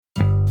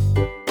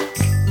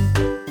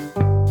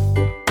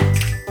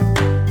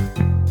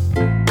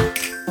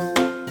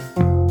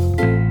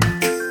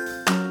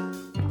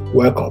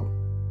Welcome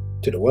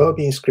to the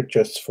Wellbeing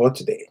Scriptures for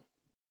today.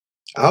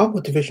 Our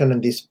motivation on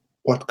this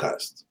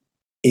podcast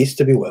is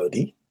to be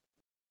wealthy,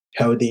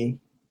 healthy,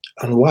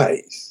 and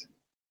wise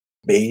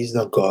based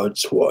on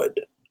God's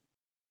Word,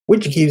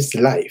 which gives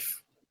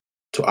life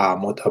to our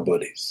mortal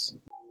bodies.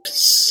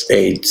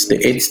 It's the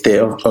 8th day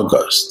of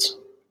August.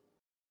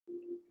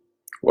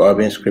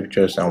 Wellbeing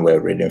Scriptures, and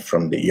we're reading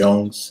from the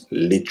Young's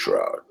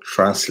Literal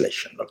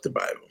Translation of the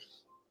Bible.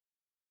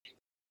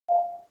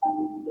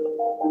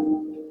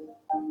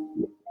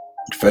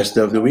 The first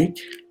day of the week,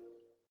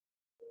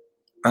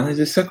 and it's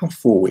the second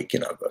full week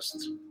in August.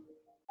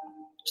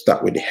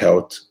 Start with the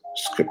health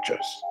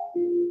scriptures.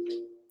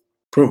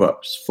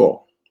 Proverbs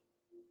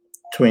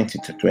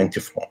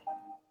 4:20-24.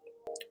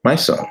 My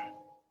son,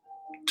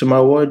 to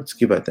my words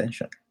give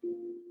attention.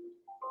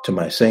 To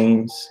my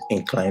sayings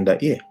incline thy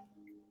ear.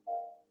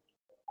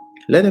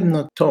 Let them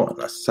not turn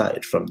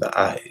aside from thy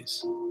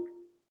eyes.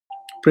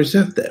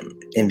 Preserve them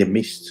in the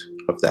midst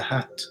of thy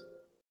heart.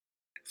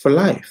 For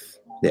life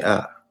they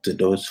are to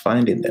those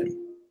finding them,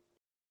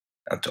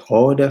 and to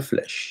all their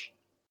flesh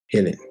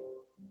healing.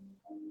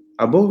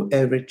 Above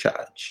every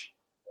charge,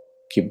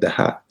 keep the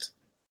heart,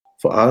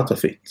 for out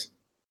of it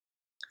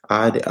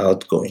are the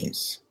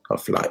outgoings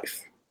of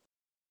life.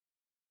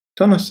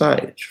 Turn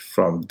aside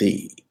from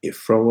thee a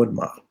froward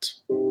mouth,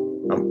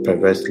 and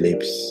perverse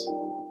lips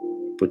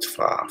put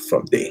far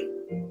from thee.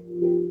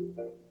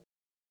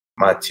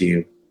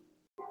 Matthew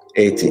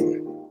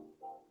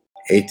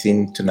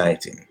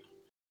 18:18-19.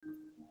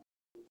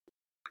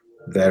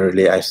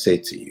 Verily I say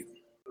to you,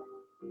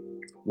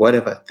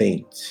 whatever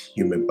things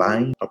you may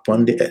bind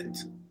upon the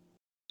earth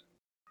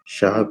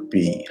shall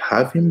be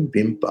having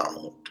been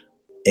bound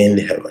in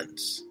the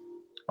heavens,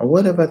 and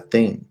whatever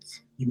things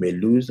you may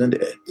loose on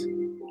the earth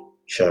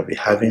shall be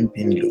having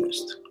been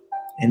loosed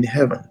in the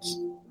heavens.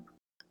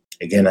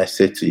 Again I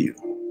say to you,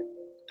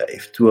 that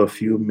if two of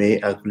you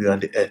may agree on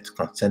the earth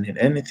concerning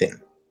anything,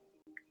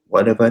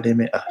 whatever they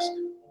may ask,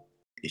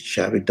 it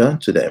shall be done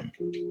to them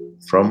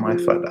from my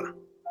Father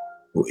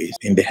who is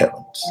in the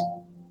heavens.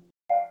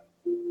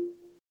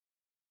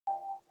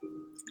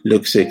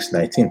 Luke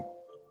 6:19.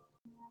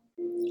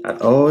 And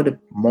all the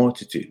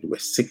multitude were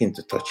seeking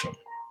to touch him,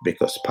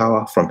 because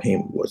power from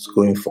him was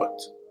going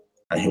forth,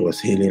 and he was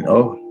healing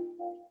all.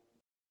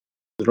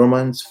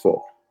 Romans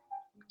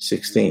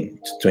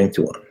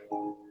 4:16-21.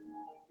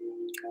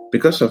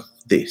 Because of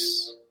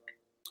this,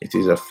 it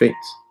is of faith,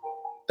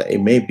 that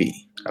it may be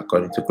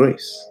according to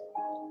grace.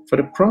 For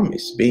the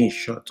promise being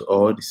sure to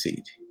all the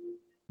seed,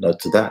 not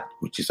to that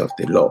which is of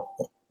the law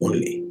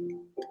only,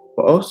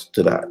 but also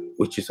to that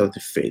which is of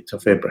the faith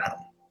of Abraham,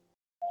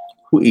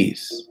 who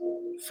is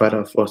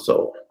father of us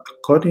all,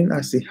 according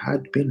as it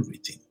had been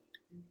written,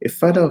 a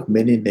father of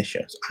many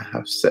nations I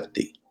have set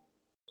thee.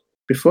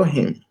 Before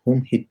him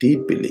whom he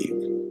did believe,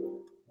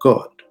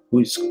 God,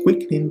 who is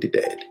quickening the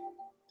dead,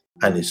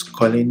 and is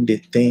calling the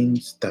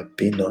things that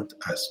be not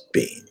as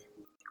being,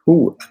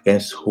 who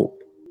against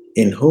hope,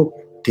 in hope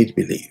did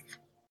believe.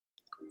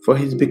 For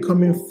his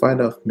becoming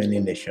father of many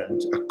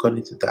nations,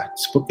 according to that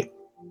spoken,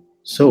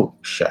 so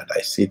shall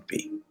thy seed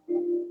be.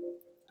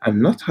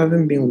 And not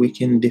having been weak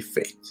in the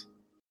faith,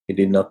 he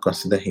did not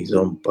consider his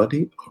own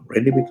body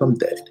already become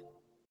dead,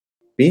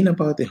 being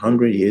about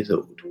 100 years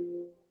old,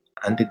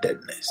 and the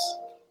deadness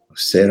of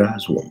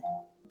Sarah's womb,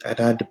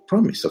 that at the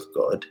promise of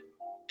God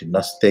did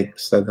not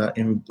stagger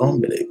in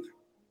unbelief,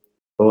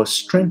 but was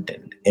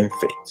strengthened in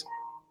faith,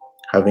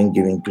 having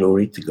given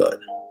glory to God,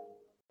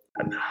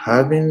 and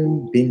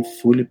having been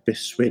fully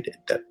persuaded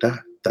that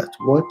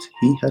what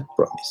he had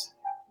promised,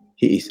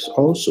 he is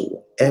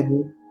also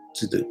able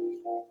to do.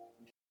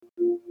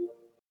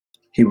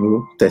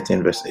 Hebrew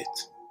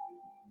 13:8.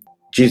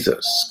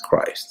 Jesus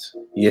Christ,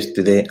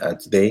 yesterday and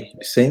today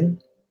the same,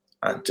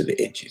 and to the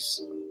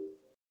ages.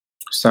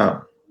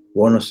 Psalm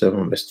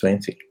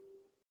 107:20.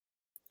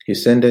 He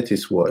sendeth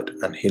his word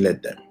and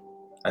healed them,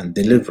 and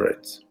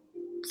delivered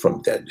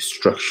from their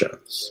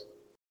destructions.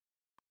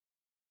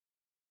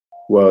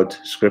 World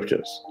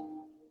Scriptures.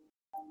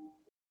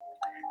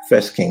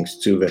 1 Kings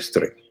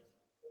 2:3.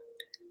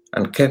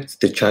 And kept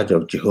the charge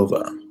of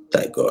Jehovah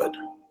thy God,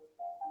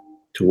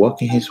 to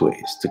walk in his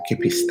ways, to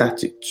keep his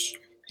statutes,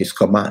 his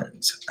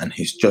commands, and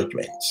his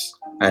judgments,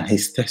 and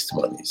his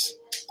testimonies,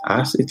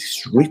 as it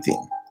is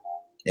written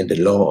in the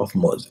law of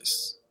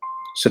Moses,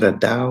 so that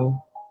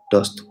thou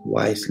dost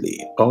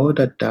wisely all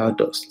that thou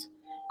dost,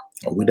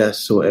 and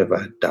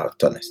whithersoever thou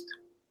turnest.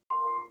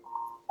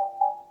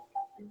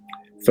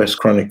 1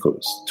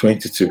 Chronicles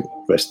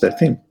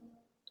 22:13.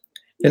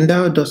 Then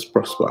thou dost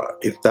prosper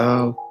if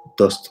thou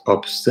dost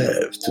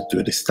observe to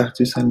do the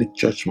statutes and the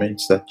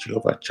judgments that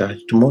Jehovah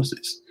charged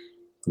Moses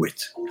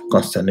with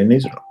concerning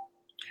Israel.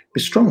 Be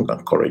strong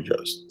and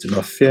courageous, do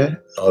not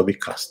fear nor be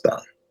cast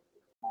down.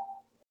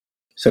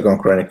 2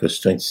 Chronicles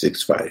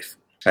 26:5.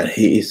 And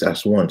he is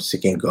as one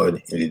seeking God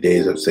in the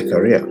days of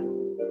Zechariah,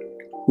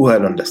 who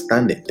had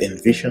understanding in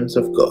visions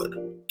of God,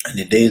 and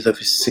the days of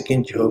his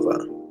seeking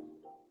Jehovah,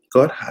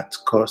 God had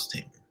caused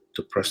him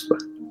to prosper.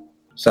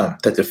 Psalm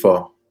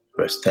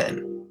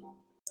 34:10.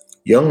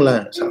 Young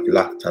lions have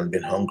lacked and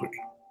been hungry,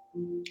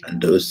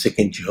 and those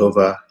seeking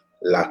Jehovah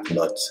lack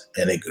not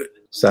any good.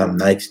 Psalm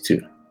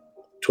 92,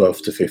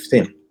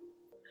 12-15.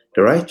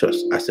 The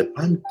righteous as a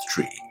palm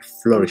tree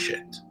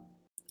flourisheth,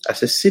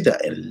 as a cedar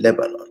in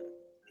Lebanon,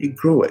 he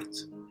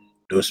groweth.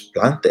 Those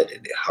planted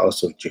in the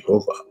house of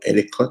Jehovah, in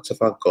the courts of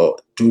our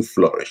God, do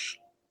flourish.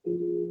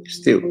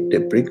 Still, they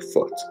bring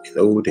forth in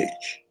old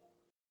age.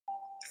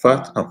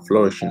 Fat and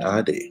flourishing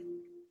are they,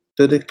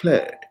 to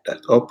declare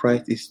that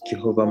upright is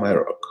Jehovah my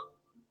rock,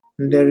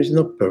 and there is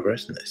no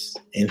perverseness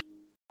in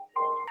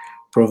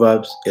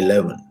Proverbs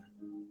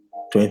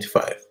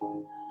 11:25.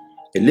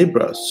 A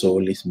liberal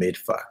soul is made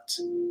fat,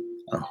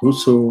 and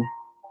whoso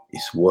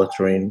is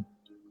watering,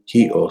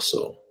 he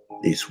also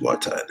is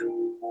watered.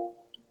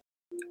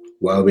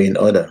 Wellbeing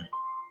order.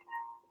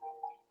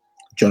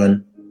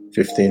 John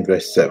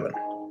 15:7.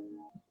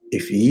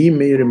 If ye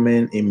may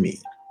remain in me,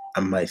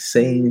 and my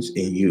sayings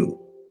in you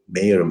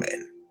may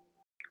remain,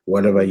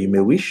 whatever you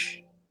may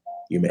wish,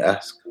 you may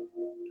ask,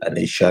 and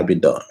it shall be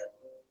done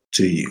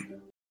to you.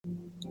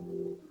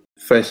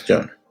 1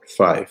 John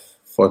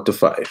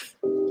 5:4-5.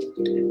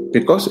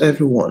 Because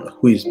everyone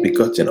who is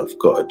begotten of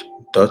God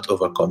doth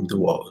overcome the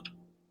world,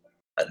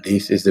 and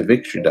this is the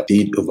victory that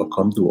did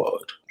overcome the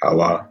world,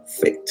 our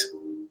faith.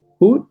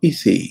 Who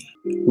is he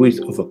who is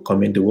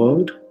overcoming the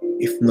world,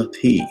 if not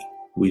he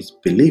who is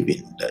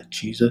believing that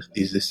Jesus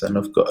is the Son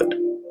of God?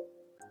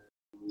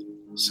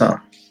 Psalm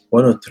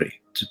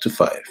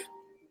 103:2-5.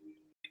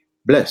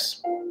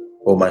 Bless,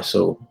 O my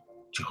soul,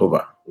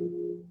 Jehovah,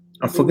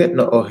 and forget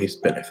not all his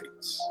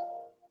benefits,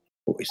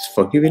 who is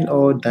forgiving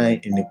all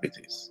thy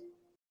iniquities,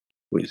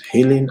 who is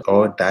healing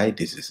all thy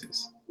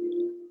diseases,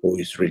 who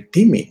is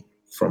redeeming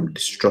from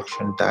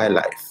destruction thy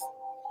life,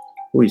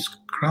 who is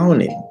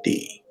crowning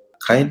thee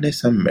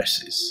kindness and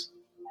mercies,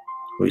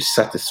 who is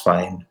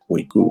satisfying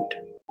with good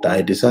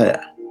thy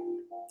desire,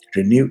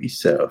 renew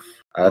itself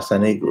as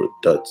an eagle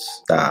doth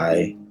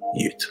thy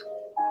youth.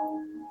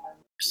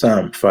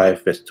 Psalm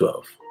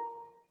 5:12.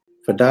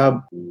 For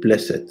thou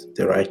blessest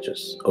the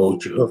righteous, O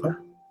Jehovah,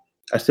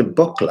 as a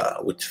buckler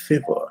with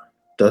favor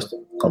dost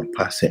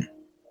compass him.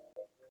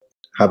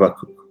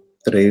 Habakkuk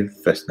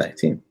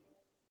 3:19.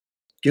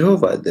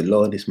 Jehovah the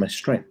Lord is my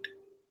strength,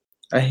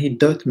 and he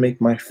doth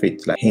make my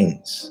feet like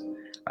hinds,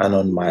 and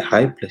on my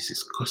high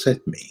places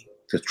causeth me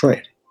to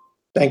tread.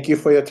 Thank you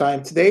for your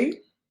time today.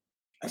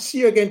 I'll see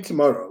you again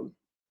tomorrow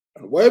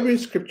on Wellbeing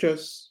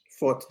Scriptures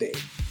for today.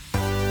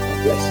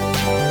 God bless you.